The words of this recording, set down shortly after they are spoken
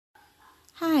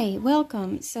Hi,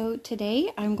 welcome. So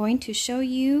today I'm going to show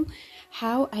you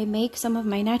how I make some of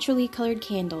my naturally colored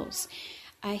candles.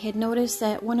 I had noticed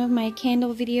that one of my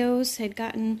candle videos had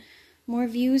gotten more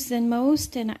views than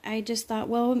most, and I just thought,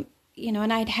 well,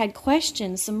 and I'd had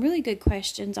questions, some really good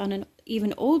questions on an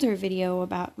even older video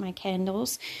about my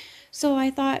candles. So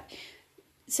I thought,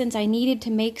 since I needed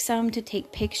to make some to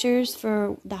take pictures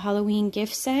for the Halloween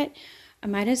gift set, I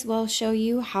might as well show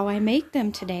you how I make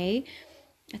them today.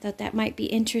 I thought that might be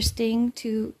interesting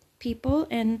to people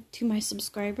and to my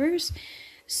subscribers.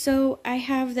 So I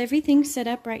have everything set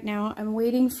up right now. I'm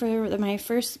waiting for my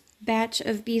first batch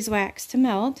of beeswax to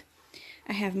melt.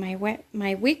 I have my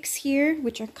wicks here,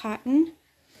 which are cotton,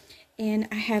 and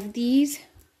I have these,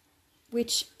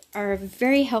 which are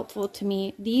very helpful to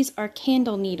me. These are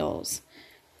candle needles.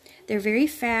 They're very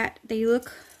fat. They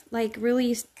look like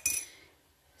really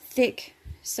thick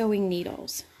sewing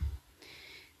needles.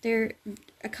 They're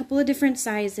a couple of different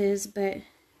sizes, but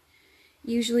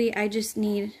usually I just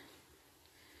need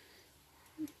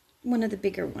one of the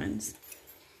bigger ones.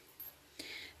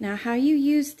 Now, how you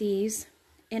use these,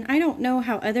 and I don't know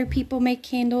how other people make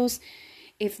candles,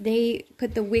 if they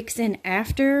put the wicks in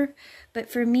after, but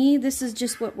for me, this is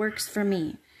just what works for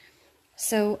me.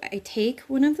 So I take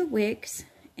one of the wicks,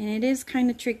 and it is kind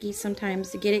of tricky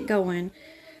sometimes to get it going,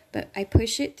 but I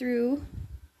push it through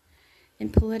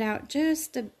and pull it out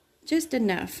just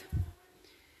enough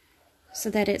so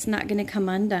that it's not going to come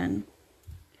undone.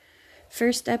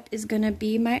 First up is going to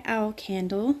be my owl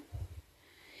candle.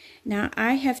 Now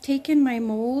I have taken my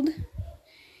mold,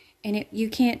 and you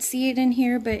can't see it in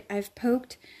here, but I've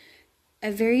poked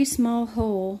a very small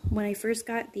hole when I first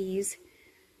got these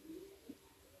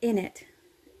in it,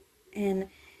 and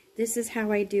this is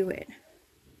how I do it.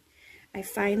 I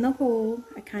find the hole,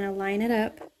 I kind of line it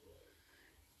up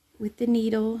with the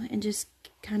needle and just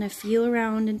kind of feel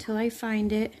around until I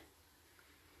find it.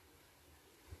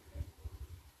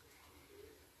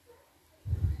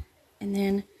 And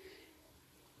then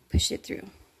push it through.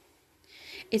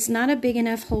 It's not a big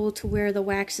enough hole to where the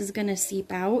wax is going to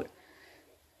seep out,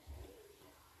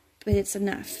 but it's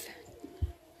enough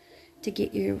to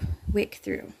get your wick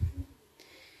through.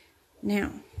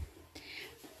 Now,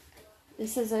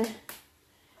 this is a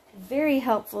very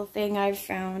helpful thing I've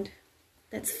found.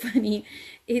 That's funny.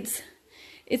 It's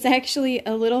actually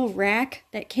a little rack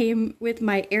that came with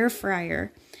my air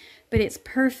fryer, but it's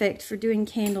perfect for doing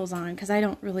candles on because I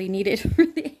don't really need it for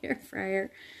the air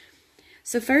fryer.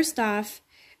 So first off,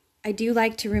 I do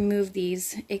like to remove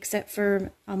these, except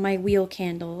for my wheel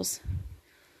candles,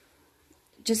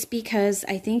 just because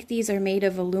I think these are made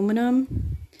of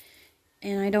aluminum,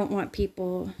 and I don't want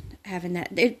people having that.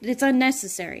 It's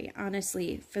unnecessary,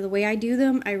 honestly. For the way I do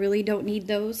them, I really don't need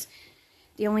those.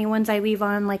 The only ones I leave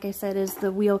on, like I said, is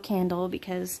the wheel candle,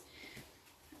 because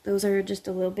those are just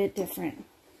a little bit different.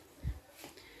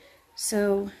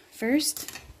 So first,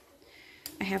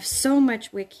 I have so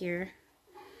much wick here,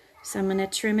 so I'm going to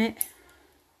trim it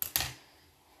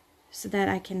so that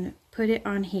I can put it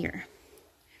on here.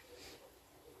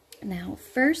 Now,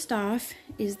 first off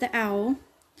is the owl.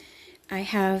 I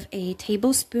have a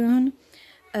tablespoon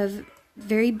of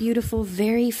very beautiful,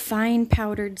 very fine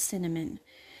powdered cinnamon.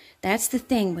 That's the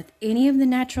thing with any of the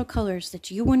natural colors that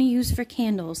you want to use for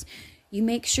candles. You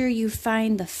make sure you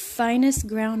find the finest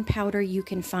ground powder you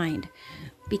can find,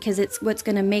 because it's what's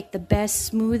going to make the best,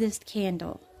 smoothest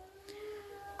candle.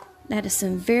 That is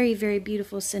some very, very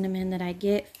beautiful cinnamon that I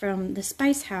get from the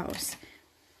Spice House,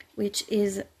 which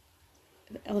is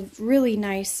a really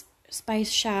nice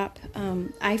spice shop.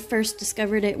 I first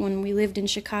discovered it when we lived in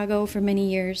Chicago for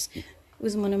many years. It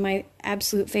was one of my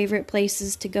absolute favorite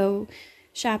places to go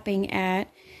shopping at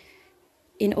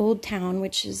in Old Town,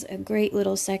 which is a great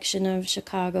little section of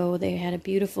Chicago. They had a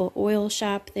beautiful oil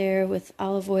shop there with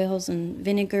olive oils and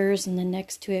vinegars, and then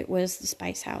next to it was the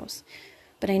Spice House.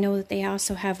 But I know that they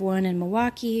also have one in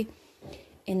Milwaukee,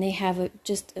 and they have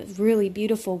just a really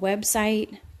beautiful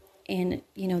website, and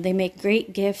they make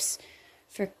great gifts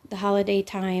for the holiday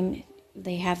time.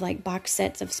 They have like box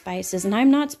sets of spices, and I'm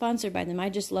not sponsored by them. I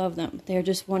just love them. They're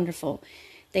just wonderful.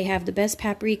 They have the best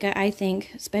paprika, I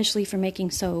think, especially for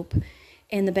making soap,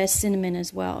 and the best cinnamon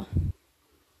as well.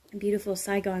 Beautiful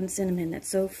Saigon cinnamon that's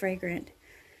so fragrant.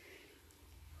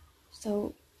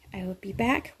 So I will be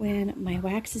back when my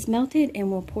wax is melted, and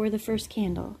we'll pour the first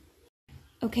candle.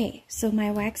 Okay, so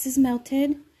my wax is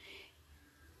melted.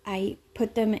 I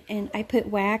put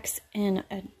wax in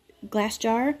a glass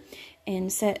jar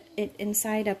and set it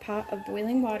inside a pot of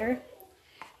boiling water.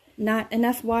 Not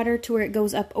enough water to where it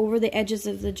goes up over the edges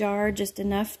of the jar, just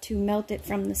enough to melt it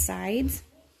from the sides.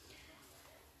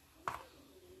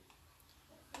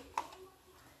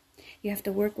 You have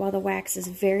to work while the wax is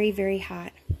very, very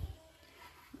hot.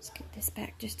 Let's get this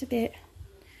back just a bit.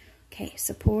 Okay,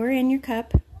 so pour in your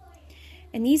cup.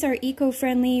 And these are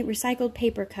eco-friendly recycled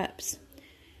paper cups.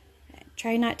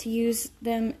 Try not to use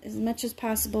them as much as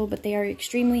possible, but they are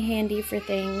extremely handy for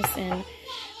things, and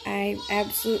I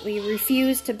absolutely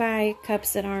refuse to buy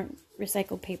cups that aren't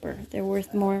recycled paper. They're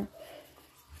worth more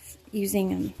using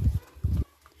them.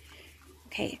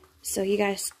 Okay, so you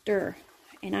gotta stir,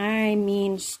 and I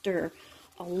mean stir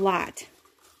a lot.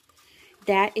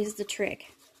 That is the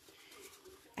trick.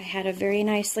 I had a very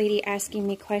nice lady asking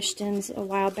me questions a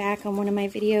while back on one of my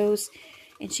videos,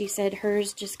 and she said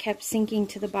hers just kept sinking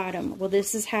to the bottom. Well,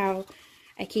 this is how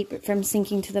I keep it from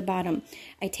sinking to the bottom.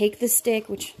 I take the stick,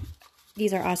 which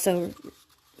these are also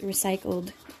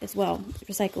recycled as well,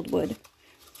 recycled wood.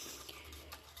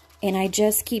 And I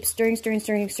just keep stirring, stirring,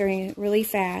 stirring, stirring really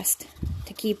fast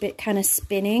to keep it kind of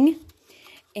spinning.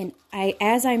 And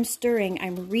as I'm stirring,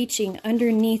 I'm reaching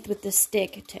underneath with the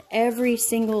stick to every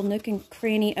single nook and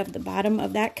cranny of the bottom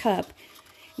of that cup,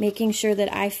 making sure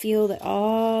that I feel that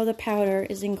all the powder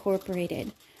is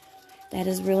incorporated. That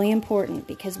is really important,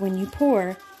 because when you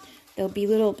pour, there'll be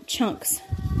little chunks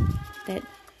that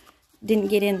didn't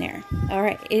get in there. All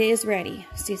right, it is ready.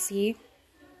 So you see,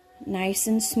 nice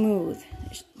and smooth.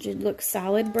 It should look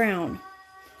solid brown.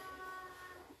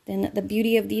 Then the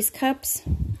beauty of these cups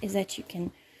is that you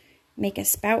can make a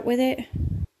spout with it.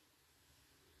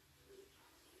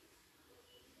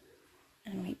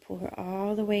 And we pour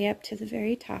all the way up to the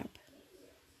very top.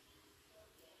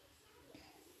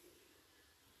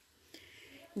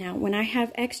 Now, when I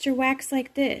have extra wax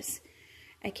like this,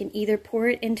 I can either pour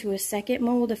it into a second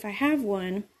mold if I have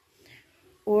one,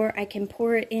 or I can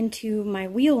pour it into my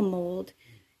wheel mold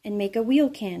and make a wheel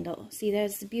candle. See,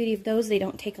 that's the beauty of those. They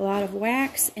don't take a lot of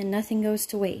wax and nothing goes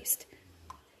to waste.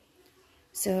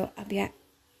 So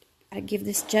I'll give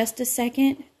this just a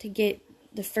second to get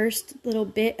the first little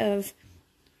bit of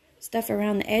stuff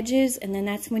around the edges, and then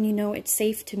that's when you know it's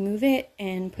safe to move it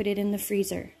and put it in the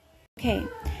freezer. Okay,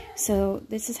 so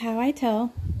this is how I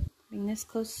tell. Bring this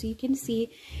close so you can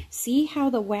see. See how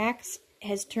the wax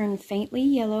has turned faintly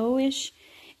yellowish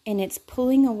and it's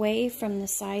pulling away from the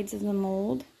sides of the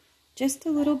mold? Just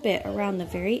a little bit around the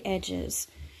very edges.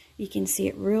 You can see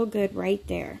it real good right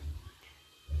there.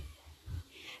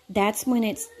 That's when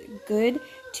it's good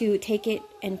to take it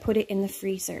and put it in the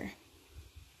freezer.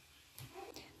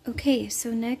 Okay,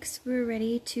 so next we're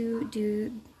ready to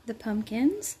do the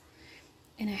pumpkins.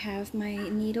 And I have my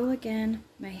needle again.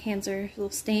 My hands are a little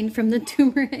stained from the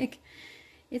turmeric.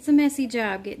 It's a messy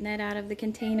job getting that out of the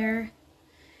container.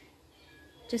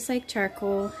 Just like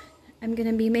charcoal. I'm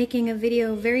going to be making a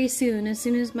video very soon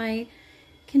as my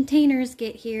containers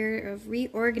get here, of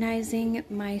reorganizing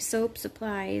my soap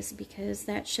supplies, because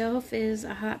that shelf is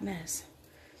a hot mess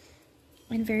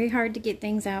and very hard to get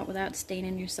things out without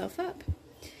staining yourself up.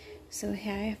 So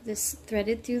here I have this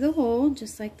threaded through the hole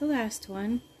just like the last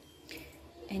one,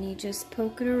 and you just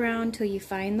poke it around till you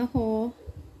find the hole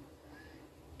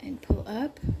and pull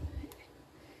up,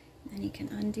 then you can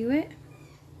undo it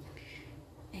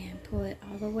and pull it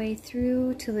all the way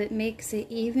through till it makes it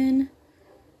even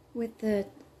with the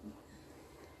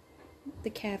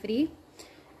cavity.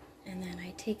 And then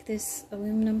I take this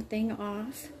aluminum thing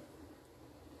off.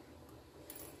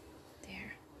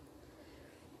 There.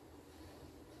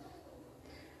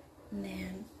 And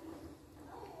then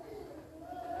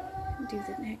do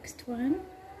the next one.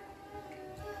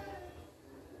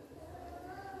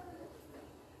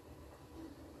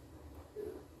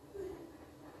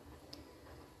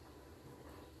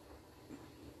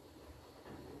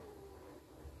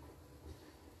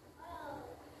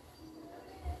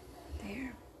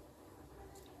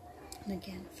 And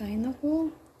again, find the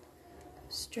hole,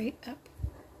 straight up.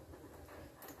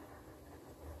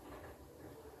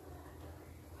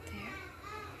 There.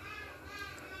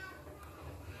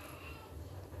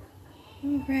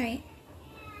 All right.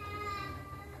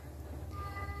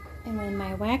 And when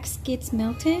my wax gets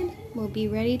melted, we'll be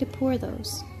ready to pour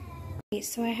those. Okay,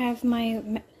 so I have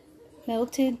my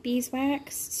melted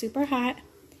beeswax, super hot.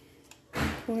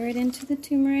 Pour it into the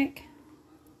turmeric.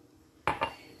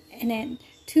 And then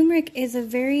turmeric is a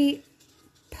very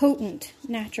potent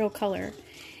natural color.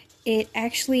 It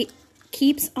actually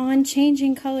keeps on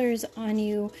changing colors on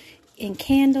you in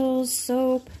candles,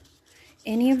 soap,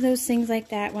 any of those things like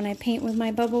that. When I paint with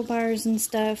my bubble bars and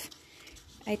stuff,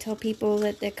 I tell people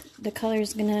that the color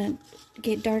is gonna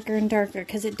get darker and darker,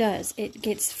 because it does. It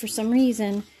gets, for some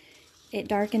reason, it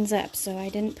darkens up. So I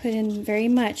didn't put in very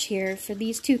much here. For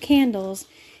these two candles,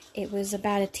 it was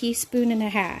about 1.5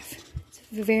 teaspoons. It's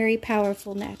Very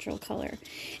powerful natural color.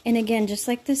 And again, just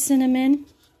like the cinnamon,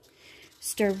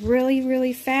 stir really,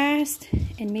 really fast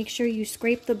and make sure you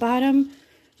scrape the bottom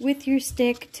with your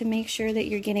stick to make sure that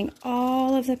you're getting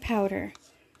all of the powder.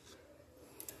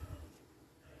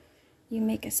 You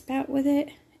make a spout with it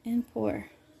and pour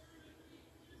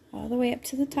all the way up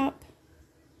to the top.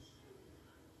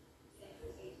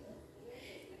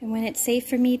 And when it's safe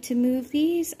for me to move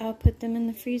these, I'll put them in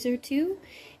the freezer too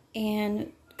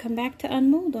and come back to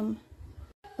unmold them.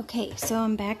 Okay, so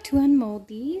I'm back to unmold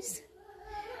these.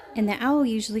 And the owl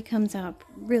usually comes out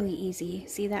really easy.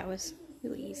 See, that was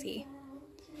really easy.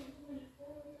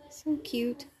 So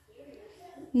cute.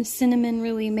 And the cinnamon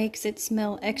really makes it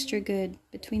smell extra good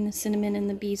between the cinnamon and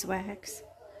the beeswax.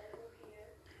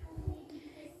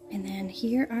 And then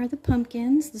here are the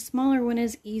pumpkins. The smaller one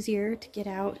is easier to get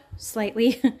out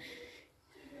slightly.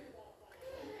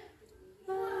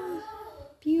 Oh,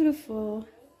 beautiful.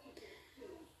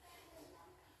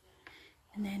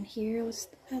 And then here was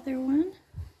the other one.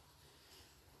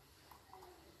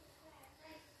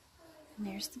 And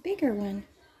there's the bigger one.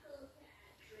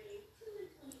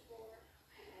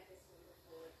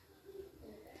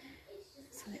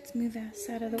 So let's move us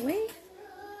out of the way.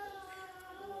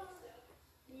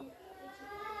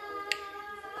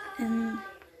 And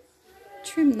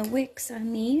trim the wicks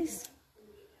on these.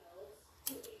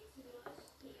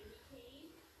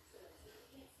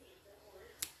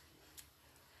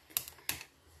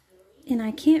 And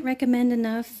I can't recommend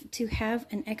enough to have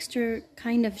an extra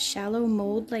kind of shallow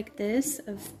mold like this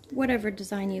of whatever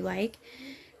design you like,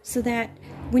 so that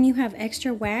when you have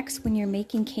extra wax when you're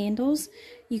making candles,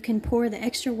 you can pour the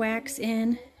extra wax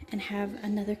in and have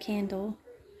another candle.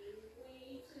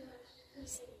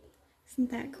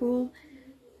 Isn't that cool?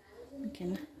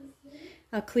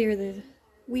 I'll clear the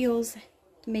wheels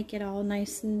to make it all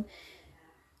nice and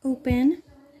open.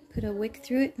 Put a wick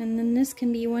through it, and then this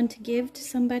can be one to give to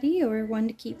somebody or one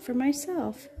to keep for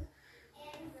myself.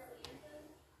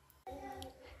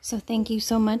 So thank you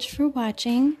so much for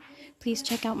watching. Please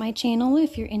check out my channel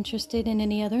if you're interested in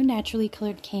any other naturally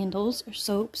colored candles or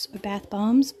soaps or bath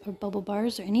bombs or bubble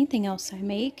bars or anything else I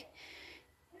make.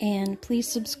 And please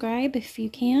subscribe if you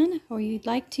can or you'd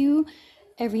like to.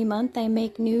 Every month I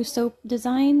make new soap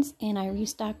designs and I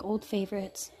restock old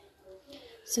favorites.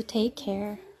 So take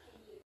care.